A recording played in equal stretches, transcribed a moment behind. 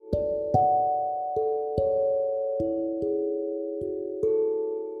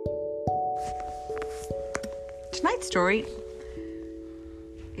tonight's story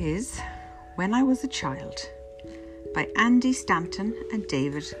is When I Was a Child by Andy Stanton and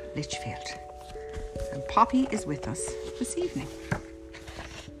David Litchfield. And Poppy is with us this evening.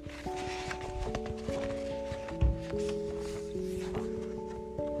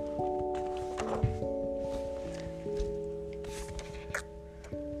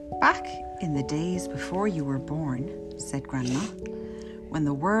 Back in the days before you were born, said Grandma, when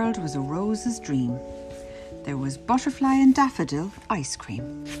the world was a rose's dream, there was butterfly and daffodil ice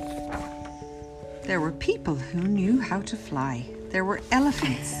cream. There were people who knew how to fly. There were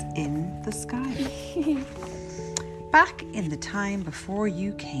elephants in the sky. Back in the time before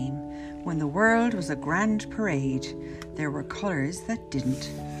you came, when the world was a grand parade, there were colours that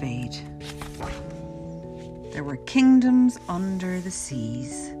didn't fade. There were kingdoms under the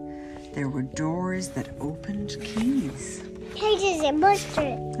seas. There were doors that opened keys. Hey, there's a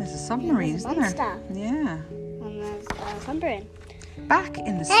monster. There's a submarine, isn't there? Monster. Yeah. And there's a submarine. Back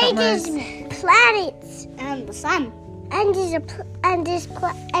in the Hey, summers. there's planets and the sun. And there's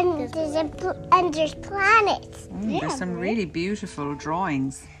planets. There's some really beautiful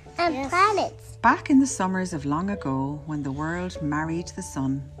drawings. And planets. Back in the summers of long ago, when the world married the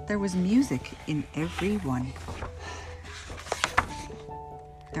sun, there was music in every one.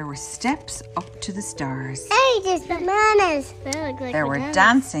 There were steps up to the stars. Hey, there's bananas. There were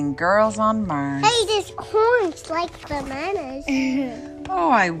dancing girls on Mars. Hey, there's horns like bananas. Oh,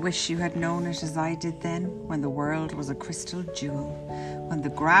 I wish you had known it as I did then, when the world was a crystal jewel, when the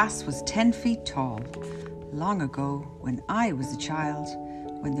grass was 10 feet tall. Long ago, when I was a child,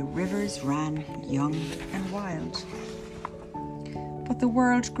 when the rivers ran young and wild. But the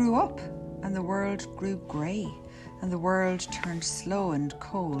world grew up, and the world grew grey, and the world turned slow and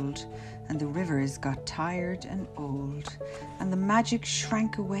cold, and the rivers got tired and old, and the magic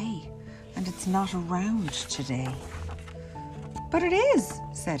shrank away, and it's not around today. But it is,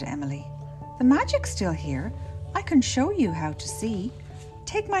 said Emily. The magic's still here. I can show you how to see.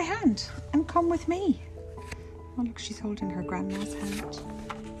 Take my hand and come with me. Oh, look, she's holding her grandma's hand.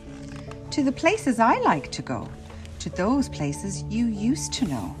 To the places I like to go, to those places you used to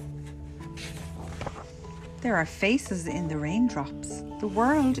know. There are faces in the raindrops. The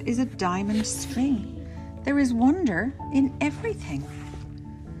world is a diamond string. There is wonder in everything.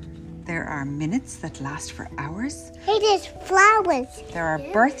 There are minutes that last for hours. Hey, there's flowers. There are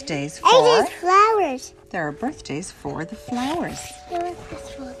birthdays for... Hey, there's flowers. There are birthdays for the flowers.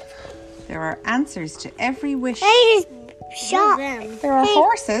 There are answers to every wish. Hey, there's shop. There are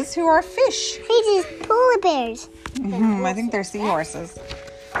horses who are fish. Hey, there's polar bears. I think they're seahorses.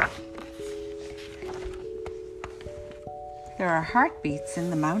 There are heartbeats in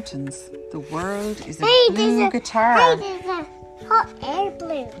the mountains. The world is a blue guitar. Hey, there's a hot air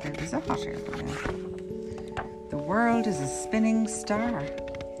balloon. There is a hot air balloon. The world is a spinning star.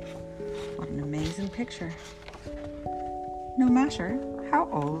 What an amazing picture. No matter how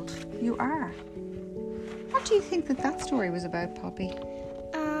old you are. What do you think that story was about, Poppy?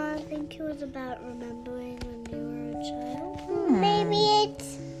 I think it was about remembering when you were a child. Maybe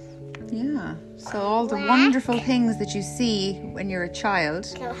it's... Yeah, so all the wonderful things that you see when you're a child,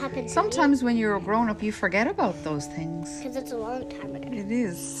 sometimes when you're a grown-up you forget about those things. Because it's a long time ago. It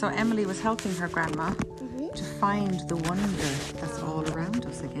is. So Emily was helping her grandma to find the wonder that's all around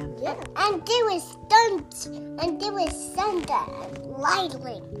us again. Yeah. And there was stunts, and there was thunder and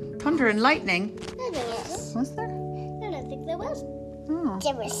lightning. Thunder and lightning? No, there was. Was there? I don't think there was. Oh.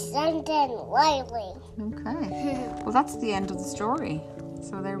 There was thunder and lightning. Okay. Well, that's the end of the story.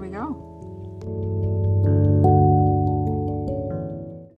 So there we go.